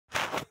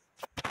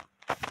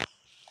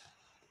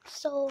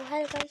So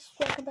hello guys,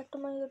 welcome back to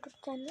my YouTube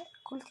channel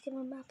कुल के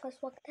में आपका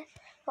स्वागत है।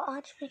 तो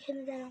आज मैं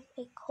खेलने जा रहा हूँ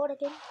एक और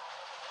गेम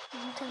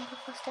चैनल पर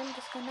फर्स्ट टाइम,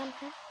 जिसका नाम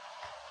है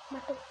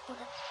मटो।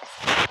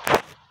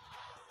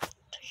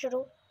 तो शुरू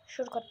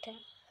करते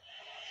हैं।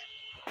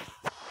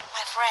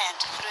 My friend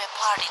threw a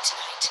party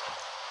tonight.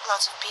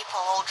 Lots of people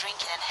all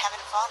drinking and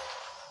having fun.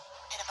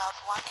 At about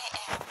 1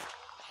 a.m.,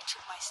 I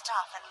took my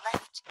stuff and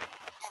left.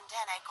 And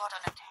then I got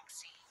on a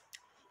taxi.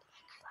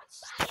 I couldn't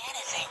see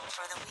anything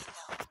through the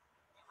window.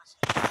 There was a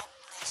bad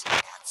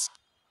blizzard outside.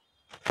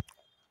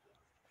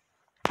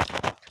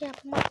 यहाँ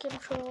पर हमारी game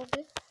शुरू हो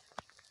गई।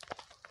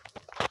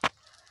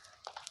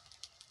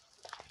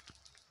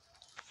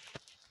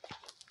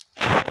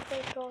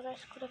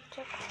 Progress को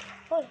check.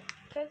 ओए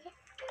कैसे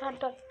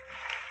turtle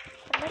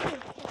नहीं,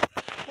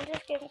 मुझे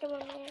इस गेम के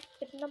बारे में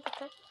इतना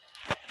पता है।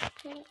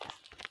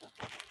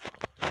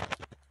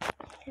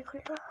 देखो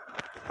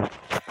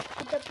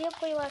जब भी आप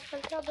कोई आवाज़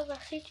करते हो, अब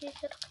वैसी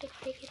चीज़ रख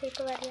देखिए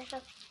तो वैरिया का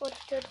और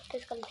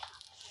तेज कर लिया।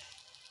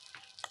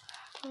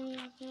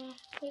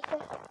 ठीक है,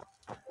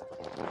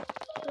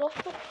 लोग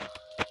तो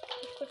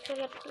कुछ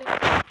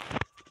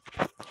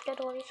get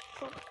all this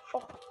food.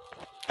 Oh,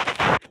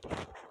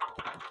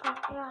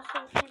 यहाँ से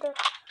सीधे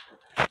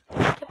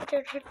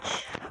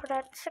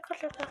रात से कर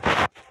लेगा।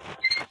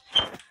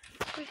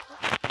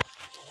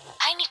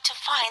 I need to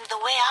find the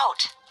way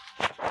out.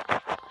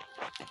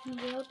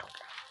 ये तो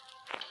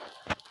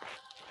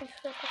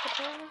इसका तो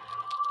पता है।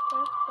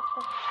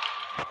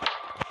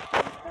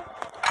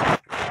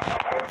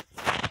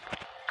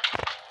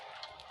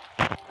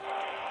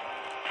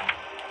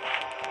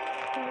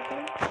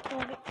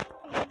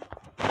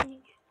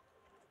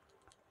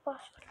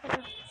 पासवर्ड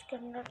लगा इसके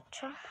अंदर।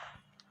 अच्छा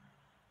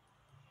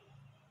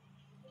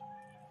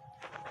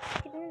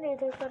कितनी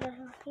देर कर रहे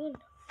हैं? 3।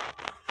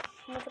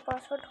 मुझे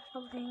पासवर्ड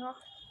ढूंढना पड़ेगा।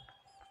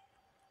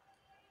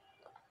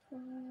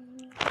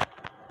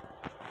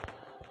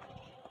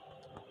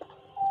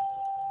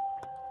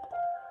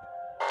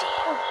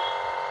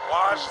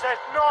 What's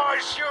that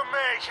noise you're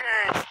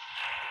making?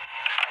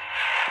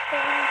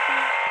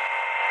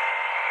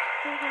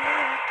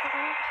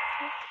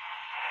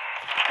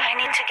 I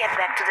need to get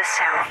back to the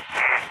cell.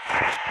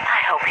 I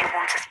hope he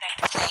won't suspect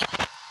a thing.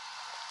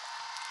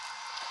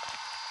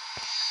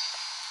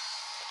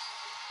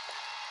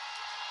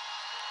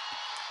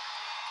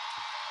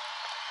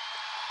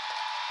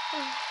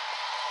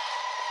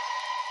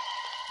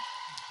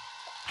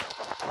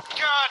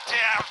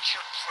 Goddamn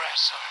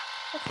compressor.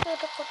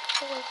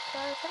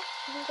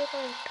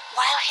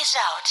 While he's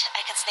out,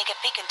 I can sneak a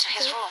peek into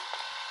his room.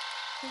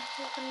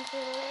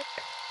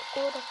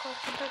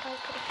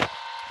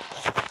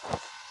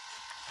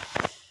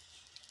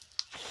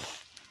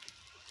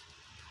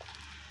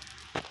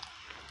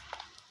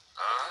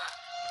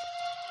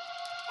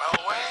 Well,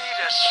 wait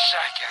a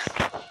second.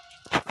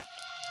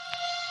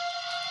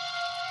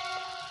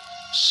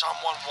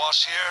 Someone was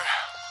here.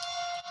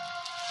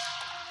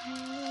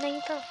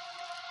 नहीं था।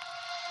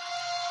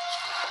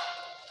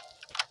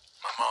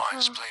 My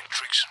mind's playing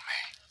tricks on me.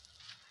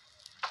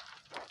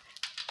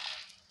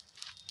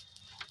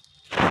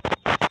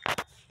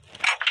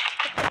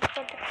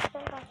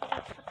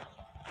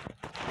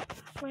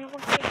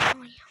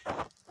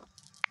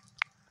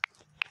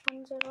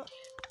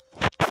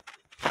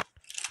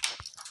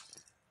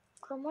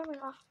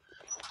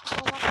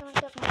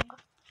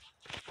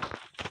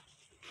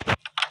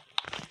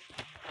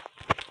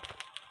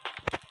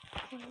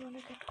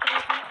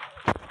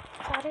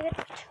 सारे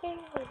कुछ भी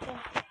हो जाए।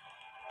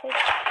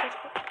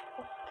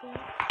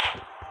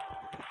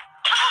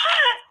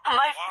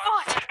 My foot!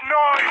 What's that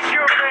noise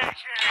you're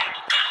making?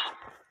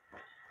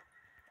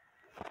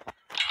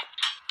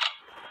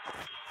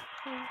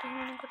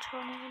 कुछ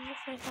होने वाला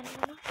फिर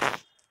करना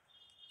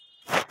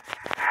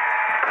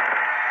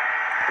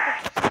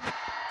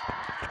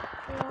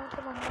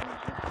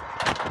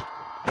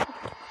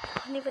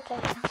नहीं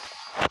बताएगा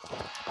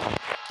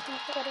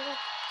करेगा।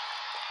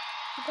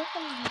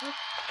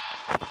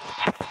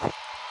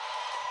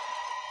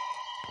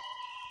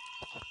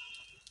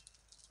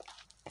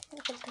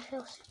 निकलते हैं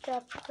उसी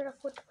ट्रैप पर मेरा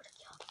फुट पड़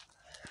गया।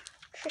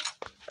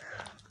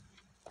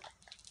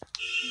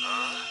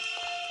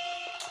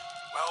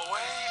 Well,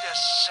 wait a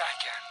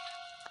second.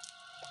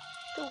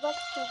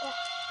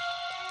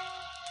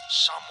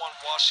 Someone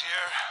was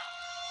here.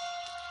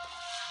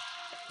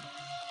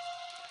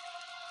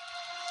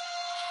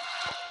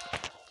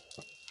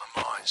 My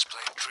mind's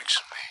playing tricks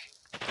on me.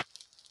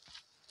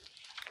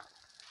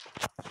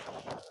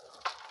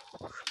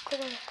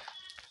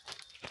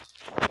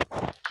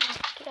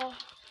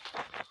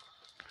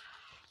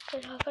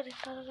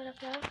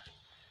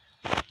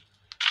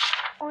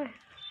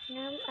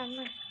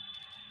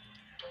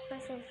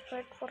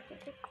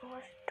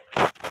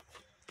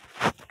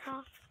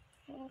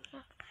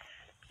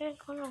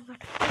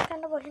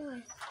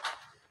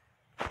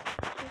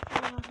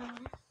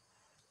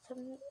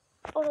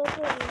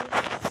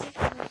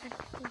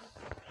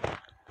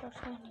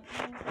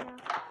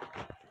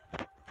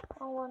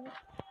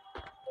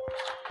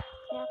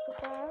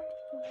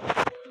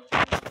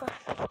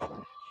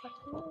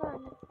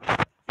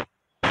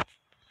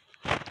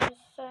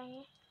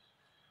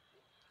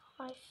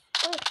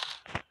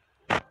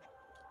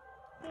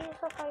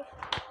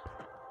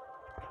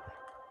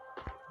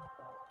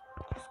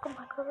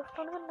 आकर को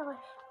स्टोन करना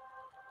गाइस।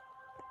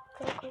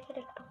 चलो कोई के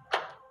देखता हूँ।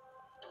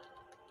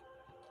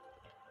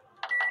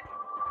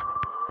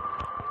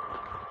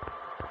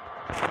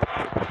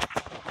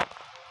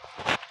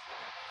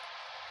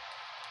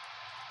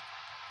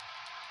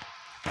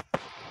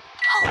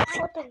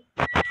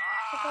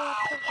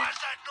 What's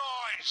that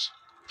noise?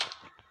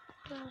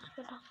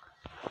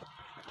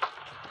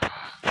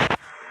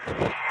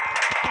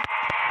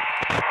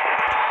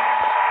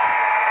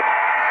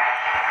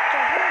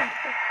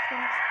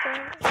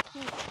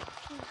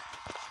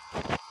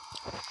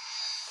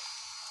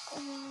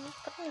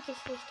 पता नहीं किस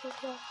चीज़ की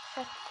क्या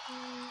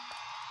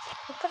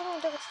ऊपर में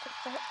मुझे कुछ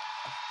लगता है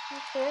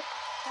गेट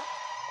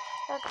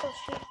तो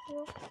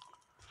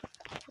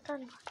पता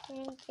नहीं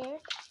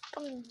गेट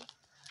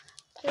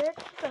गेट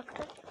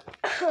लगता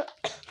है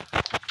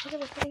मुझे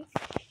पता नहीं।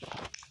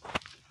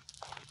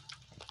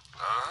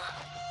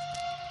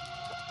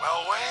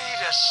 Well,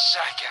 wait a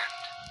second.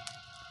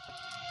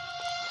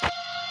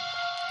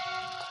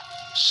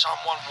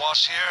 Someone was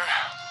here?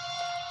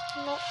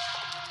 No.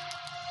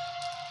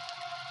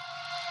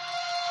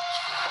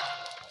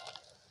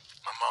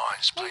 My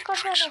mind's playing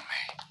tricks on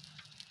me.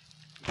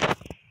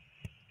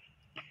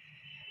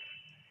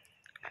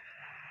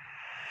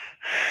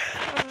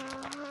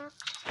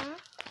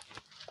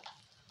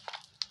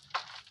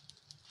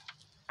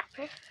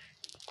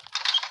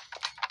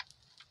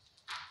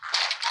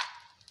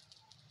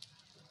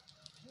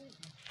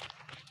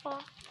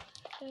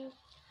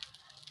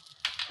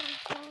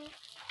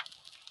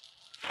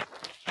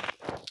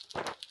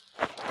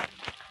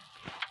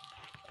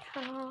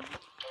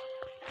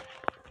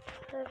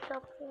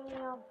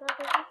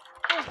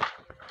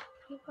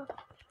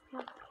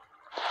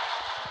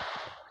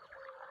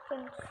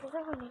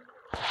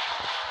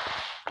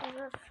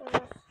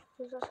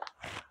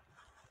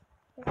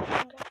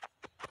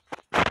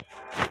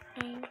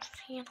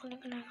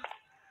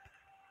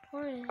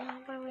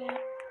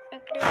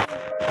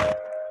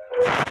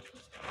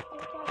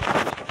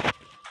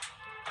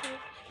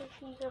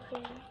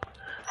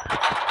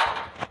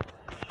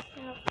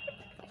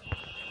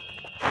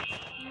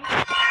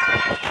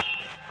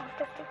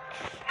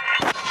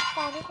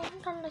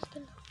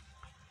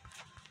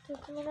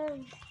 मैंने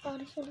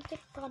पानी से नीचे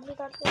पानी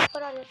डाल के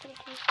ऊपर आ जाती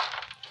थी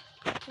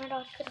मैं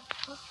डाल के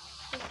रखा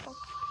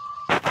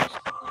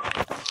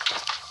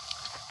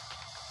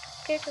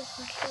कैसे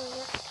फंस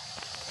गया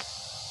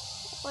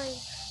ओए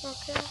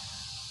ओके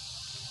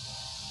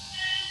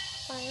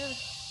आया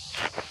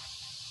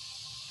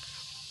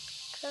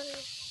चल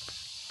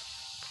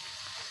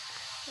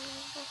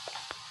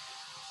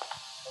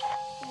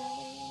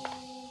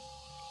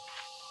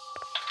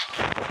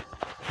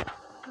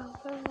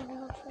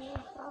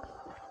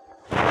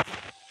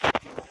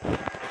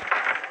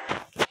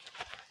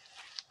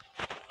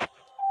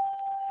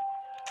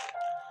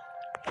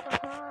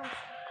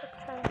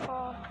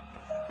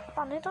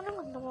पानी तो नहीं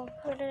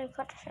मतलब मेरे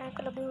देखा शायद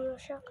लगी हुई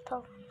शक था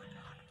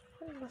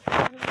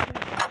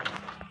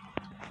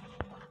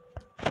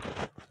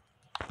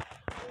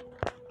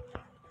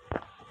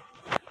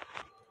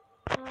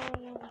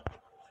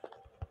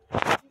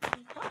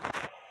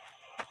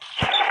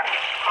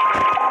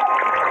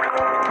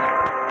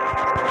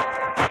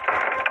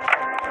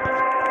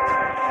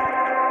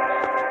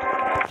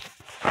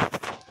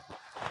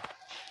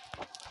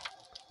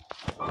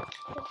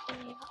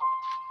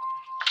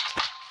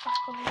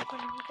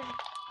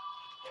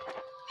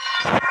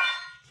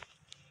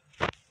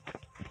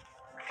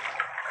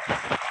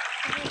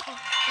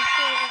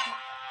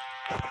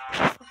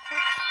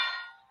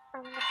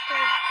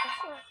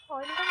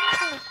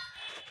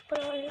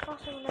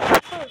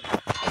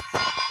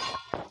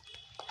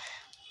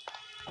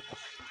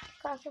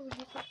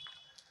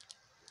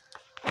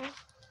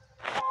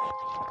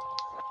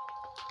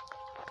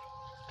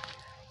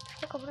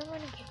कमरे में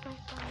नहीं गिरना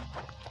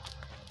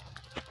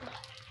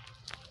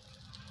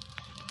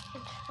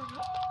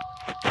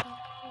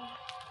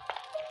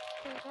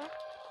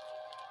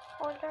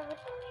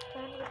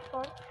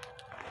और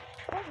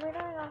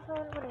मेरा यहाँ से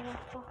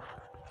बनेगा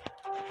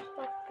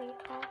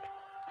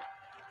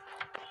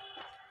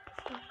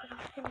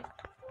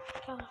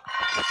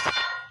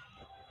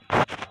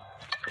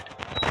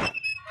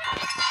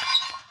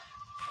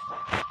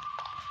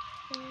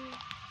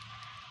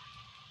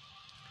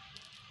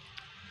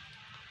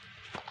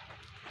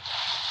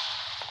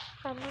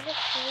तो मुझे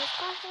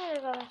कहाँ से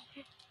मिलेगा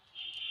वैसे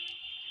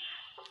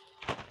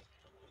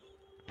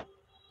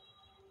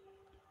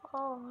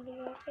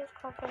ये किस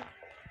कपड़े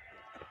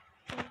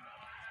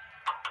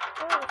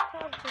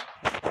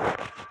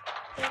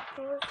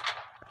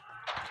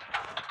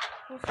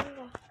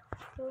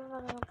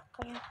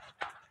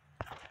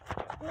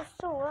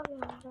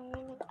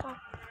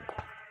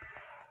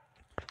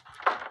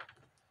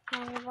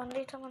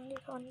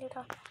बंदी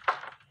था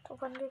तो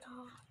बंदी था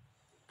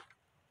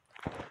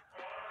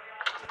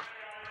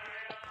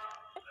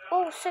ओ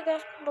उससे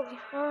गैस बंद हो गई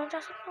मैं जा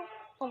सकता हूँ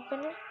ओपन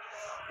है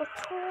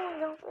अच्छा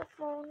यहाँ पे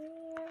पानी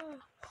है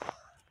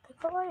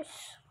देखो गाइस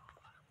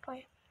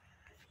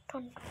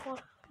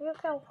ये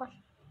क्या ऊपर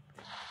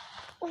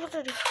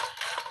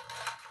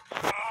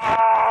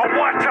Oh,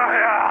 what the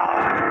hell?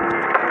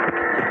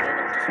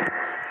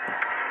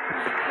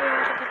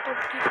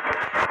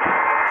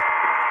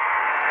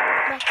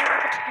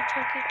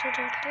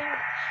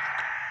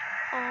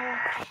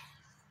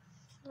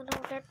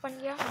 बन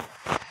गया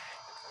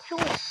क्यों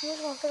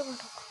वहाँ पर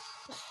मारो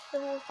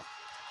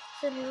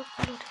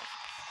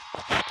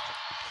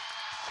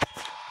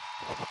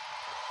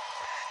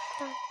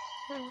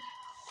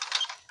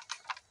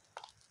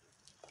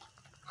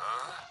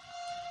Huh?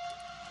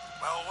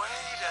 Well,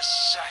 wait a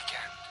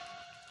second.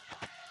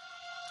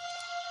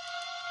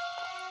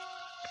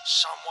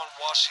 Someone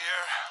was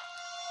here.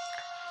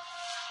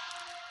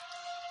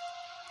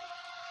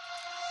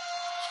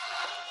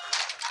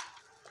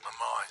 My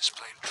mind's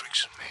playing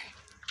tricks on me.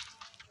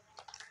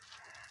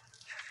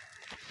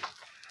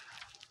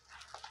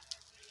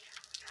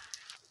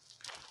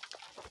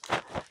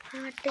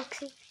 हाँ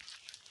टैक्सी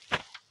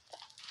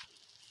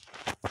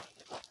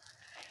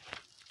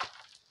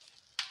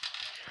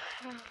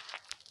हाँ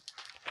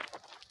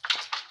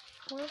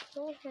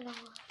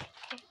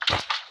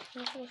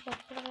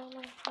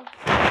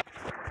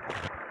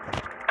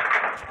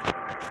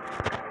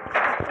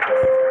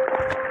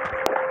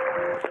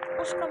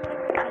उस कमरे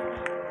में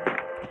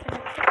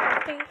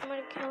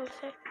मेरे ख्याल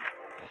से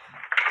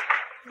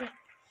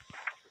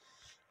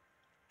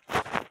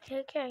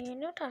ये क्या ये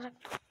नहीं उठा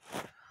सकता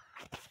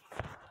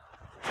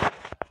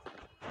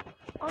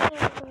और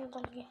ये तो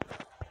निकल गया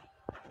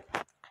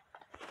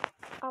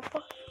आप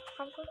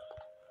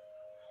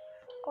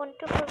कौन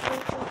से पर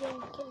बोल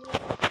इनके लिए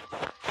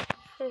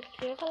फिर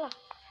ये वाला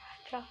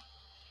अच्छा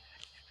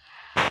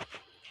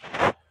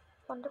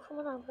wonderful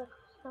number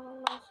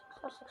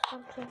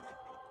 796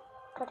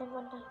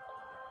 1319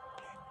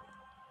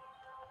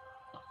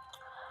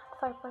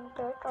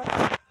 5.8 और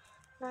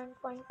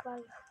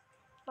 9.12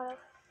 और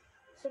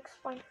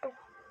 6.2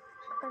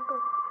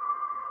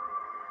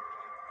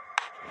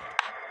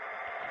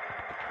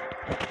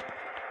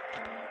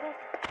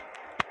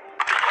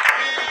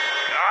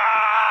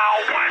 Ah,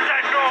 what's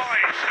that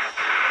noise?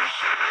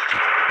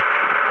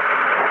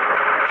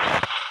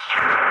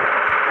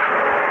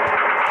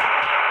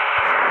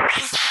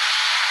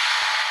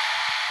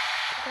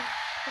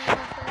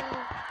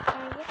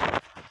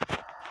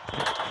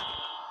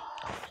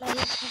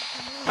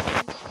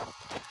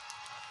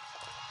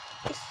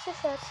 इससे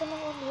शायद से मैं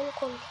वो मेल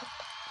खोल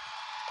सकता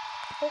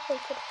वो खोल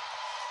सकता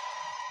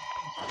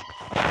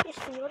इस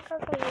वीवर का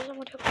कोई यूज़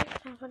मुझे कोई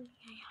समझ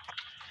नहीं आया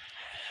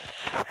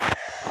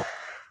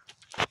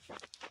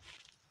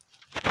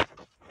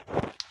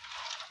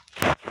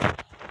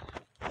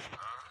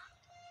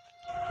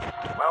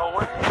Well,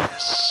 wait a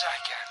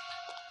second.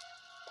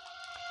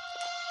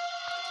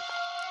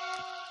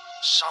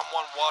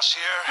 Someone was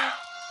here.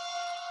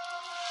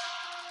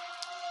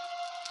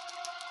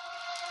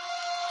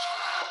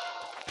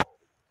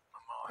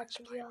 My mind's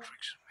playing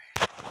tricks on me.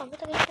 अभी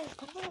तक एक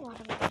टेंशन नहीं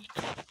मारा मैंने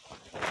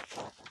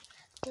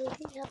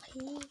जल्दी जा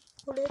भाई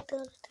उड़े तो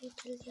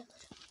जल्दी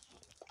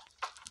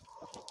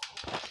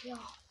या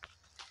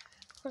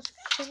उस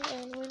दिन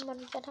एडमिन बन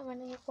गया था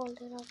मैंने ये कॉल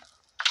दे रहा था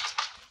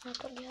मैं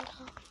तो गया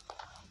था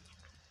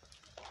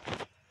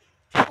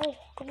ओह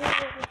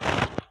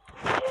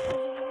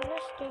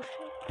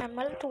स्टेशन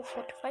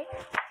ML245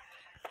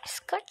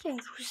 इसका क्या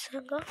यूज़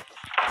होगा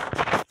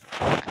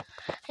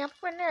यहाँ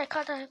पर मैंने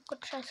रखा था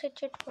कुछ ऐसे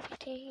चिट पड़ी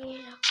थी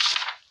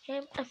ये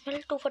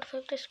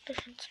ML245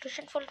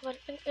 station for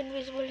developing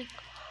invisible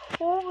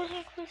link ओ मुझे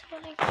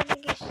इनविजिबल लिंक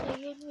बनेगी इससे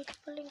ये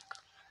इनविजिबल लिंक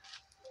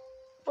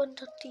बन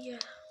सकती है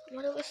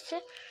मतलब इससे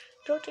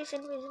जो चीज़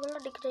इनविजिबल ना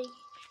दिख जाएगी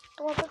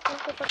तो वहाँ पर पेन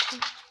पेपर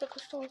पे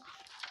कुछ तो होगा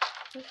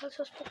मेरे ख्याल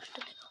से उस पर कुछ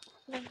दिखेगा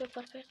पेन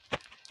पेपर पे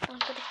वहाँ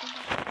पर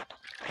दिखेगा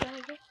क्या है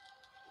ये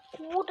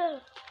वुडर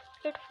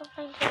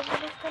 8.9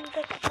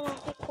 वहाँ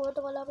पे कोड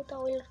वाला भी था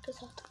ऑयल के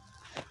साथ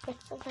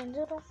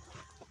 8.90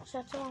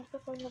 शायद से वहाँ पे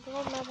खोल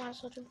लगेगा मैं मार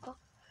सोचूँगा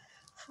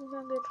फिर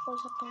मैं गेट खोल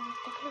सकता हूँ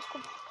लेकिन इसको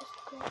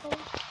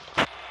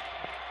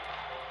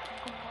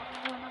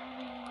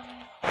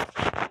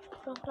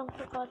प्रॉब्लम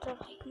के बाद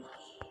भाई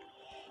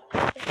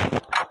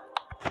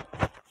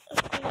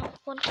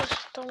फोन कर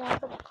सकता हूँ वहाँ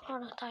पे दिखा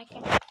रहा था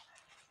क्या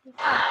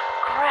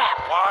Crap!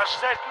 What's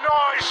that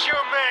noise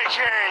you're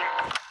making?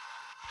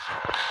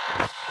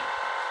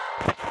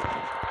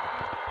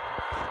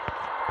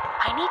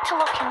 I need to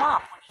look him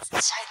up when he's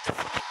inside the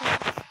room.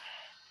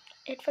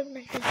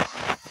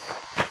 8.9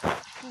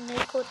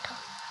 नहीं कोड था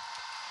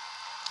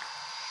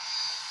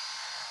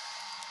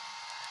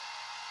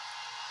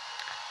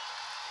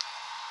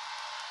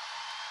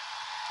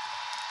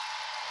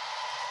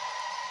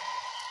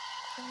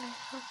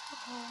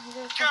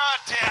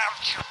Goddamn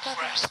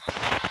compressed.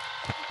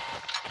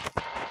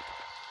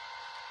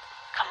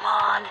 Come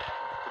on.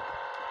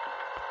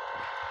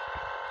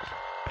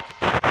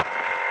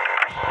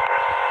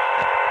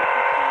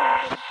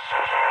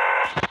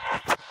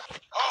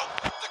 Oh,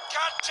 the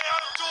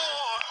goddamn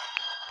door!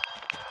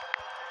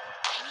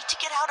 I need to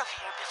get out of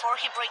here before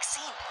he breaks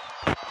in.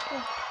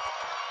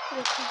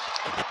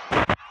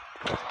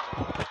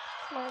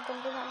 मैं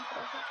जल्दी जाना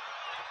पड़ेगा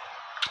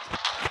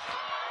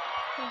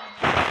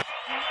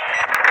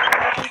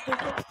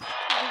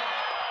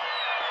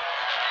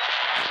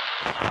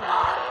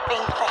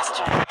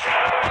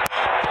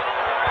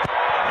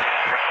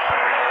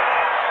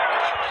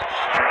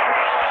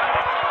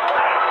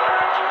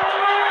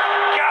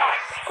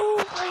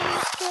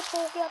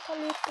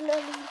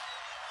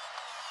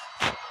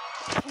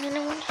मैंने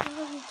मन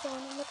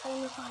जाने में टाइम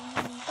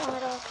निकालना नहीं था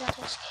मेरा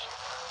क्लासेस के।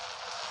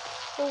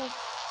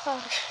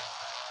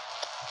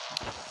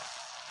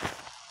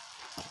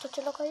 तो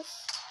चलो गाइस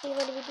ये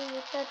वाली वीडियो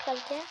यहीं पे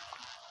करते हैं।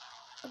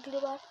 अगली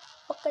बार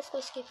पक्का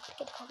इसको स्किप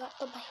करके दिखाऊंगा।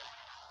 तो बाय।